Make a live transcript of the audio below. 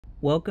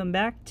Welcome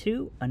back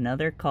to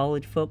another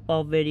college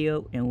football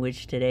video in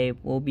which today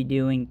we'll be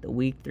doing the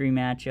Week 3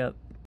 matchup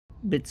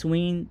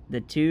between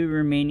the two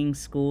remaining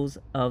schools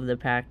of the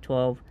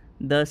Pac-12,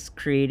 thus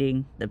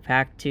creating the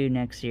Pac-2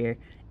 next year.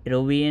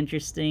 It'll be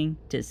interesting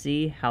to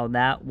see how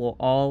that will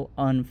all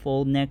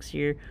unfold next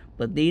year,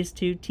 but these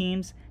two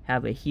teams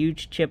have a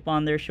huge chip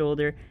on their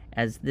shoulder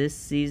as this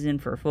season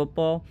for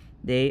football,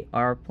 they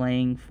are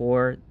playing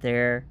for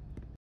their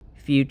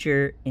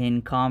future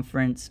in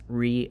conference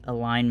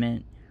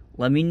realignment.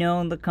 Let me know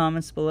in the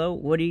comments below,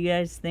 what do you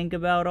guys think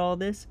about all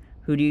this?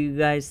 Who do you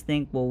guys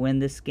think will win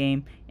this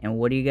game? And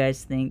what do you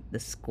guys think the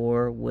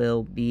score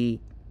will be?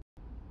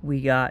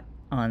 We got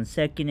on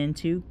 2nd and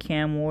 2,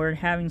 Cam Ward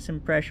having some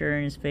pressure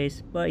in his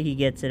face, but he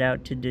gets it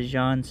out to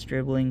Dejon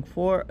Stribling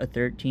for a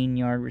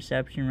 13-yard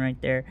reception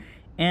right there,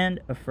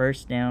 and a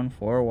first down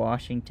for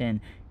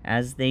Washington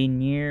as they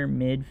near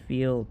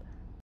midfield.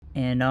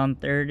 And on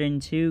 3rd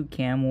and 2,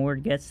 Cam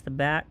Ward gets the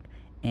back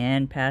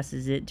and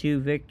passes it to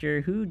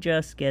Victor, who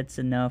just gets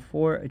enough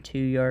for a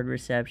 2-yard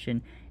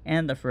reception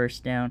and the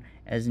first down,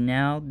 as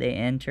now they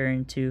enter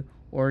into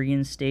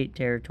Oregon State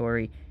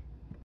territory.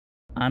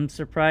 I'm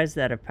surprised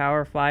that a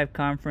Power 5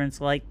 conference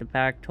like the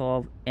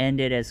Pac-12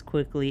 ended as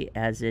quickly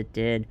as it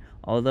did,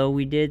 although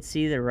we did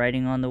see the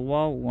writing on the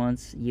wall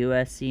once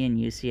USC and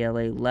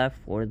UCLA left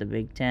for the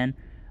Big Ten.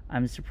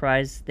 I'm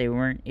surprised they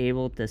weren't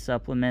able to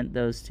supplement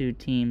those two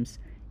teams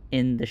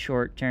in the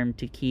short term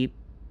to keep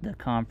the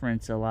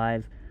conference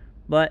alive.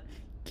 But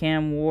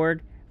Cam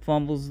Ward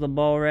fumbles the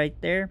ball right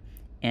there,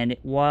 and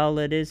while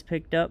it is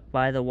picked up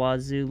by the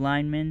Wazoo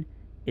lineman,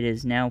 it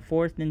is now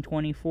 4th and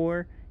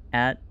 24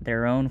 at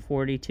their own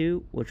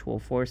 42, which will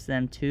force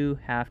them to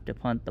have to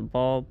punt the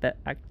ball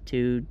back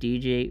to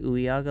DJ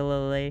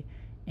Uiagalelei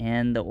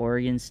and the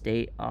Oregon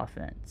State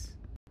offense.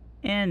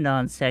 And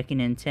on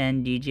 2nd and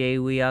 10, DJ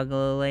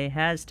Uiagalelei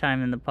has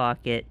time in the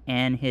pocket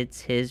and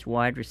hits his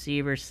wide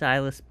receiver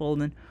Silas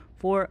Bolden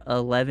for an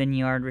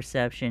 11-yard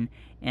reception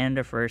and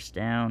a first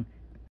down.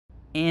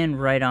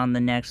 And right on the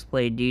next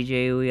play,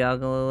 DJ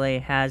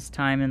Uiagalelei has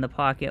time in the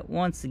pocket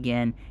once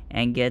again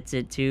and gets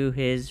it to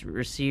his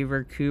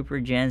receiver Cooper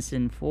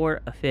Jensen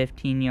for a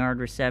 15-yard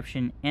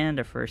reception and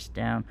a first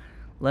down.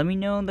 Let me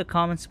know in the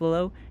comments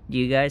below, do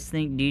you guys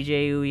think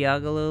DJ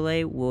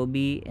Uiagalelei will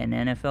be an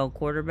NFL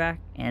quarterback?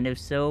 And if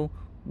so,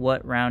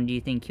 what round do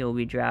you think he'll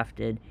be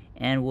drafted?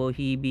 And will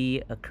he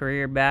be a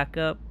career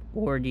backup,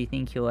 or do you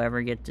think he'll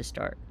ever get to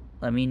start?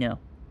 Let me know.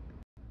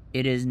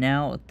 It is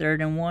now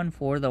 3rd and 1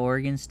 for the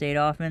Oregon State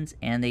offense,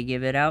 and they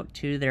give it out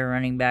to their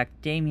running back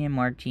Damian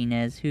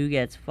Martinez, who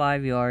gets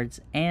 5 yards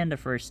and a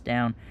first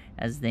down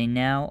as they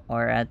now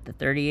are at the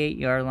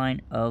 38-yard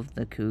line of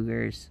the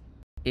Cougars.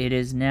 It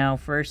is now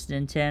 1st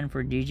and 10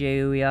 for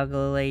DJ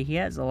Uiagalelei. He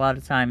has a lot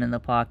of time in the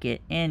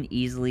pocket and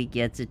easily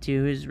gets it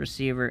to his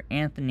receiver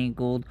Anthony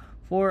Gould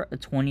for a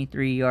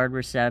 23-yard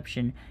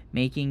reception,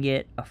 making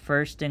it a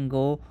 1st and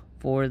goal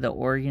for the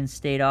Oregon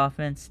State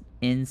offense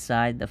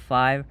inside the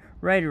 5,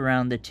 right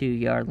around the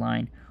 2-yard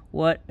line.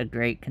 What a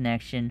great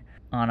connection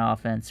on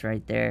offense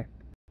right there.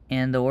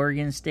 And the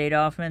Oregon State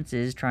offense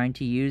is trying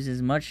to use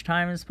as much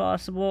time as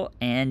possible,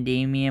 and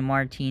Damian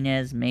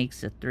Martinez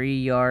makes a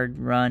 3-yard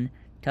run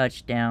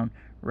touchdown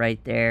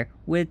right there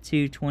with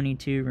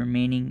 2:22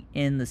 remaining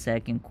in the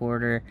second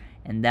quarter,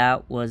 and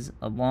that was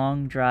a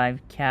long drive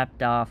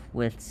capped off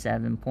with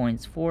 7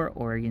 points for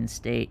Oregon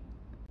State.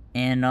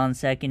 And on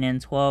 2nd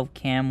and 12,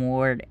 Cam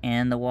Ward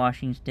and the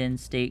Washington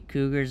State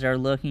Cougars are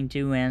looking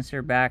to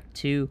answer back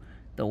to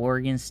the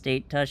Oregon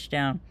State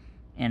touchdown.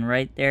 And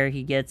right there,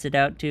 he gets it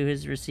out to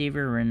his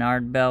receiver,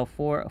 Renard Bell,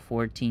 for a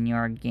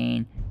 14-yard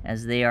gain,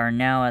 as they are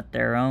now at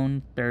their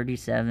own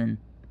 37.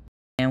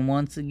 And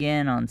once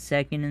again, on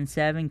 2nd and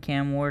 7,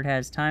 Cam Ward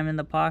has time in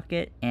the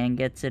pocket and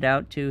gets it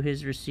out to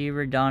his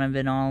receiver,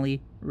 Donovan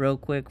Ollie, real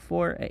quick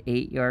for an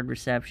 8-yard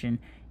reception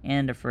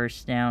and a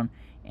first down.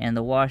 And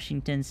the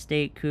Washington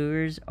State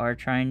Cougars are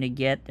trying to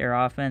get their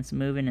offense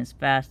moving as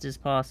fast as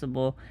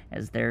possible,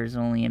 as there's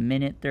only a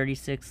minute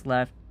 36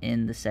 left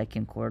in the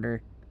second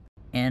quarter.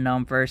 And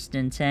on 1st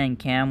and 10,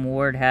 Cam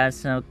Ward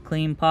has a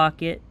clean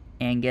pocket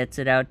and gets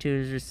it out to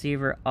his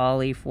receiver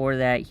Ollie for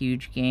that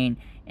huge gain.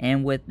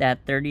 And with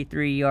that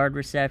 33-yard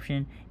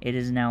reception, it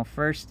is now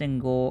 1st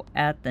and goal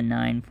at the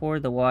 9 for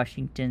the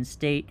Washington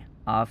State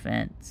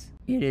offense.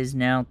 It is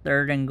now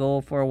 3rd and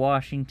goal for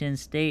Washington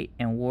State,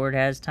 and Ward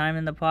has time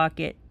in the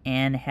pocket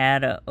and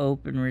had an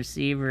open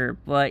receiver,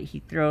 but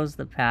he throws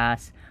the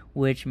pass,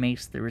 which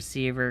makes the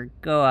receiver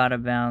go out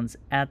of bounds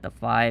at the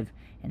 5,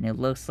 and it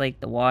looks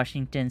like the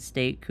Washington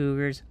State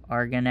Cougars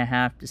are going to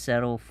have to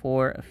settle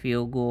for a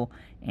field goal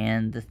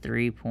and the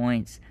 3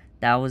 points.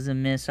 That was a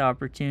missed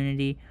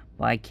opportunity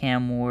by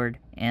Cam Ward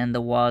and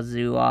the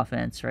Wazoo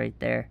offense right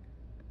there.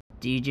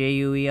 DJ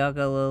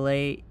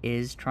Uiagalelei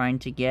is trying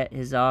to get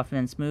his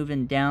offense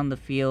moving down the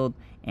field,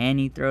 and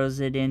he throws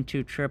it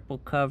into triple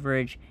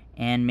coverage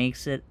and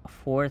makes it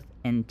 4th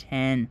and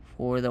 10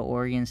 for the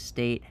Oregon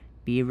State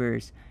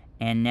Beavers.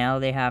 And now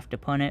they have to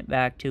punt it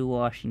back to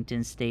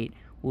Washington State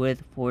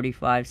with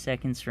 45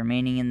 seconds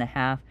remaining in the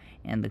half,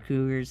 and the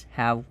Cougars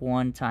have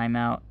 1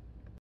 timeout.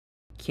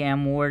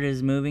 Cam Ward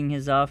is moving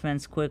his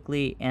offense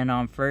quickly, and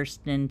on 1st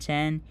and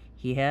 10,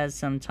 he has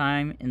some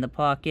time in the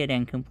pocket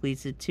and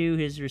completes it to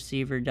his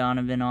receiver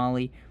Donovan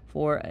Ollie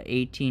for an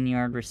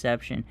 18-yard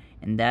reception,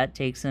 and that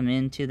takes him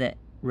into the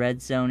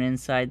red zone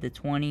inside the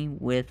 20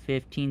 with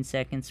 15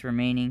 seconds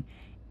remaining,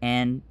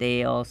 and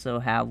they also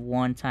have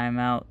 1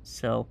 timeout,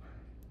 so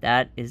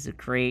that is a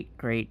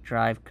great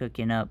drive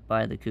cooking up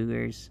by the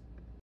Cougars.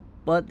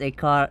 But they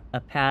caught a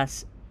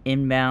pass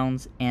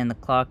inbounds and the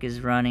clock is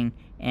running,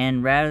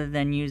 and rather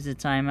than use the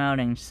timeout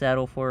and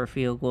settle for a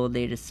field goal,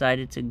 they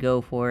decided to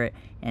go for it,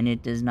 and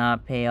it does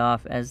not pay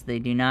off as they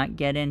do not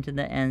get into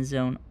the end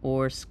zone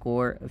or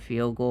score a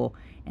field goal.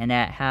 And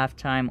at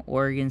halftime,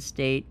 Oregon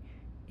State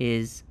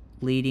is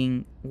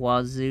leading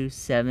Wazoo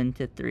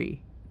 7-3.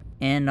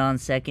 And on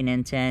 2nd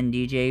and 10,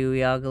 DJ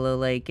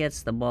Uiagalelei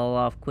gets the ball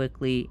off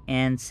quickly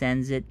and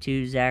sends it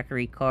to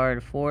Zachary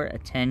Card for a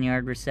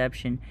 10-yard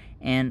reception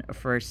and a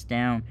 1st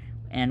down.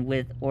 And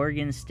with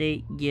Oregon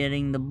State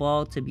getting the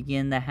ball to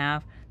begin the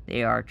half,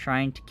 they are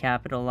trying to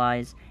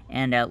capitalize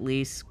and at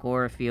least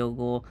score a field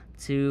goal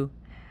to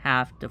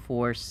have to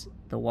force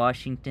the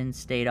Washington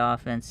State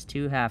offense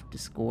to have to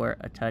score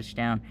a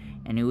touchdown.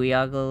 And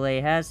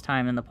Uiagalelei has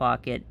time in the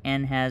pocket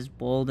and has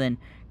Bolden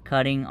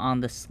cutting on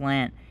the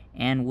slant.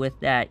 And with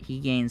that, he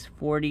gains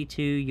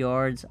 42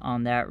 yards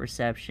on that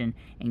reception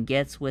and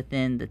gets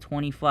within the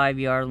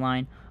 25-yard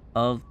line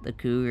of the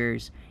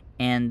Cougars.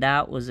 And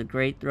that was a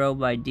great throw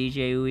by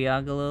DJ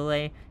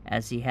Uiagalelei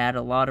as he had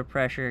a lot of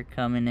pressure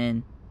coming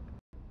in.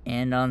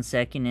 And on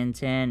 2nd and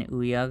 10,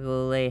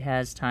 Uiagalelei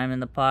has time in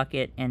the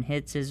pocket and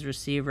hits his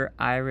receiver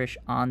Irish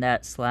on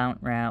that slant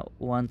route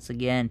once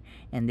again.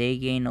 And they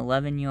gain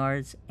 11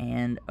 yards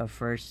and a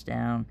 1st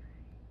down.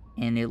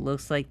 And it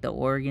looks like the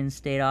Oregon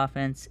State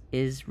offense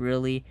is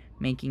really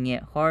making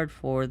it hard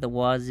for the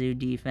Wazoo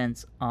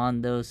defense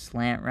on those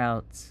slant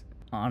routes.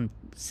 On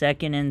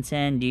 2nd and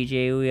 10,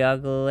 DJ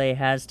Uiagalelei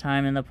has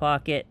time in the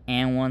pocket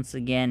and once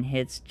again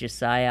hits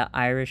Josiah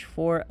Irish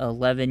for an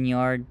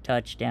 11-yard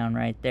touchdown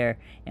right there.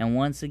 And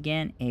once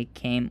again, it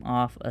came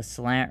off a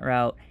slant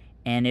route.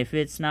 And if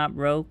it's not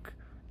broke,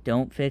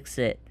 don't fix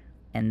it.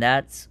 And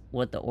that's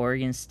what the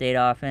Oregon State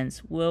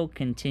offense will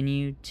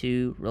continue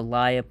to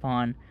rely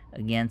upon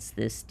against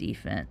this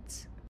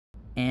defense.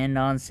 And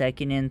on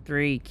 2nd and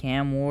 3,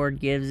 Cam Ward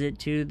gives it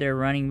to their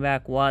running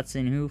back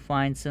Watson, who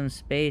finds some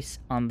space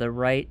on the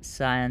right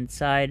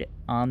side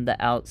on the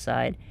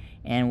outside.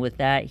 And with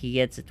that, he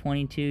gets a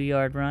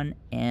 22-yard run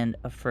and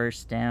a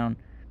 1st down.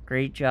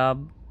 Great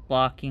job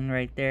blocking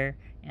right there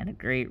and a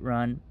great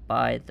run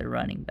by the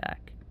running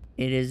back.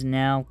 It is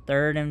now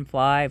 3rd and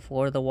 5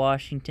 for the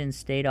Washington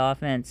State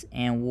offense,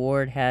 and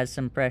Ward has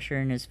some pressure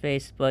in his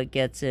face but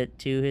gets it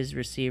to his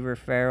receiver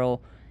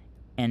Farrell.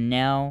 And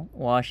now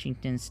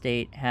Washington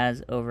State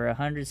has over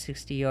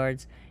 160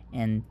 yards,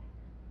 and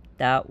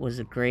that was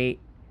a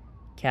great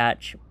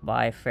catch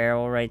by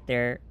Farrell right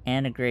there,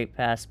 and a great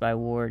pass by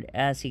Ward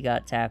as he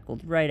got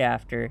tackled right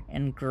after,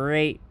 and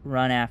great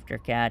run after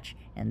catch,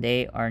 and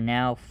they are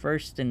now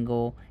 1st and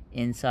goal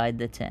inside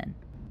the 10.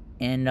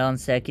 And on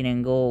 2nd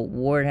and goal,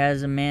 Ward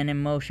has a man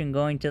in motion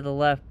going to the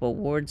left, but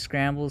Ward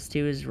scrambles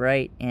to his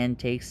right and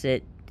takes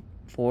it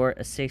for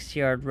a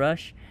 6-yard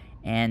rush.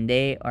 And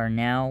they are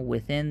now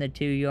within the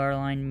 2-yard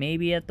line,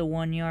 maybe at the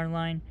 1-yard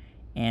line.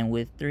 And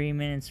with 3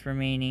 minutes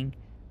remaining,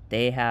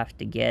 they have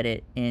to get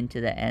it into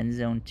the end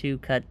zone to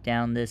cut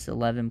down this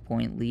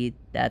 11-point lead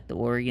that the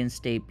Oregon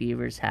State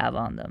Beavers have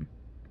on them.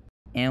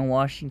 And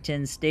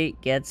Washington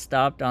State gets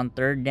stopped on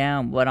 3rd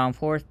down, but on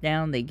 4th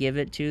down, they give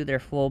it to their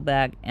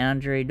fullback,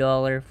 Andre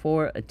Dollar,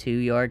 for a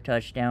 2-yard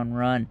touchdown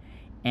run.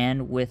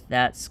 And with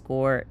that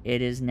score,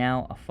 it is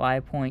now a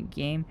 5-point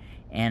game.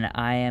 And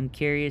I am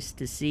curious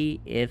to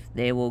see if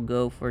they will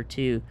go for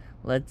 2.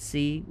 Let's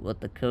see what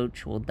the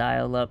coach will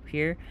dial up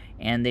here.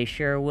 And they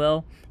sure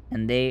will.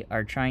 And they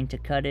are trying to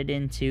cut it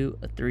into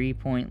a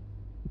 3-point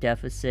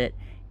deficit.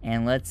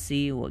 And let's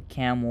see what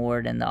Cam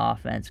Ward and the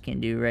offense can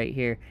do right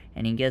here.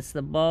 And he gets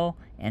the ball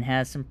and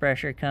has some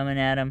pressure coming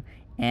at him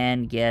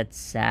and gets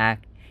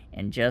sacked.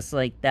 And just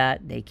like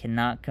that, they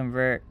cannot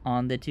convert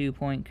on the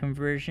 2-point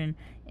conversion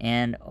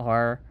and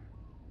are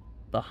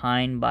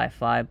behind by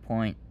 5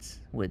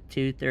 points with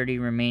 2:30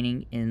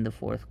 remaining in the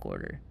 4th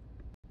quarter.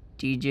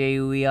 DJ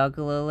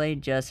Uiagalelei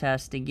just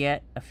has to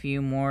get a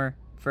few more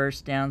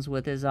 1st downs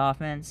with his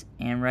offense,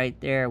 and right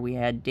there we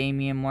had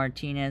Damian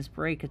Martinez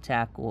break a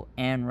tackle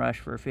and rush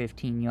for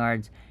 15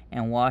 yards,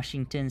 and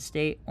Washington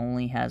State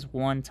only has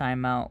 1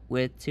 timeout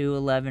with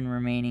 2:11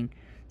 remaining,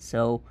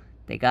 so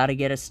they got to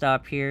get a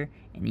stop here,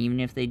 and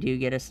even if they do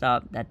get a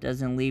stop, that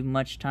doesn't leave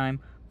much time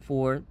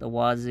for the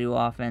Wazoo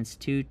offense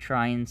to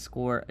try and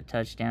score a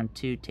touchdown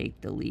to take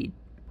the lead.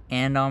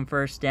 And on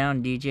 1st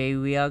down, DJ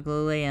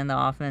Uiagalelei and the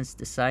offense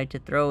decide to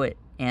throw it,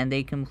 and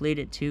they complete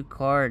it to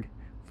Card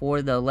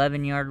for the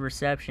 11-yard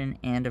reception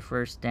and a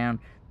 1st down.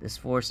 This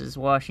forces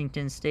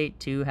Washington State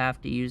to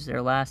have to use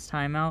their last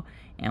timeout,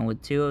 and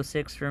with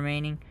 2:06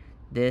 remaining,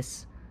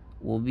 this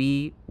will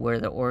be where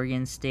the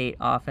Oregon State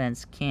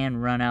offense can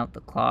run out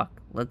the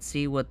clock. Let's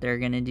see what they're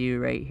going to do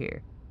right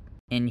here.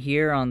 And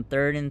here on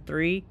 3rd and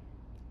 3,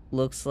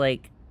 looks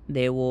like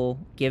they will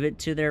give it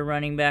to their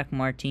running back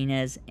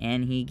Martinez,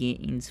 and he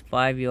gains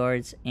 5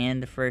 yards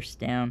and the first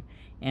down.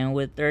 And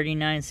with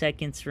 39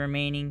 seconds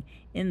remaining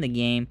in the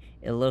game,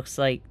 it looks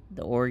like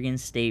the Oregon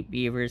State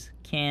Beavers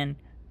can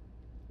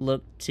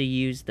look to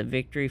use the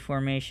victory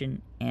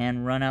formation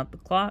and run out the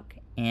clock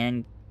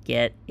and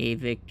get a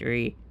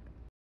victory.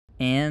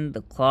 And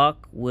the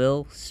clock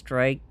will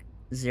strike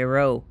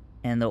 0,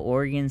 and the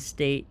Oregon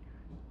State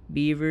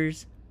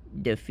Beavers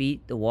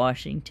defeat the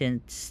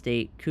Washington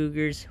State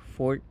Cougars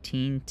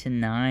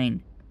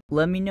 14-9.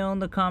 Let me know in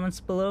the comments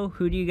below,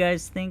 who do you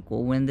guys think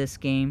will win this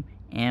game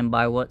and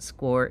by what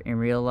score in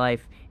real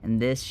life,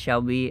 and this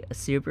shall be a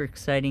super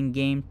exciting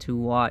game to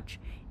watch.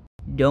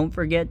 Don't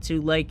forget to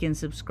like and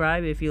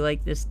subscribe if you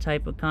like this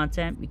type of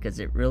content, because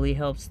it really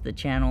helps the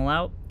channel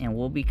out, and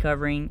we'll be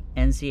covering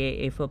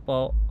NCAA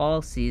football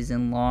all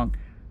season long.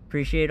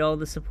 Appreciate all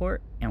the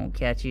support, and we'll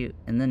catch you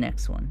in the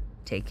next one.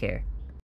 Take care.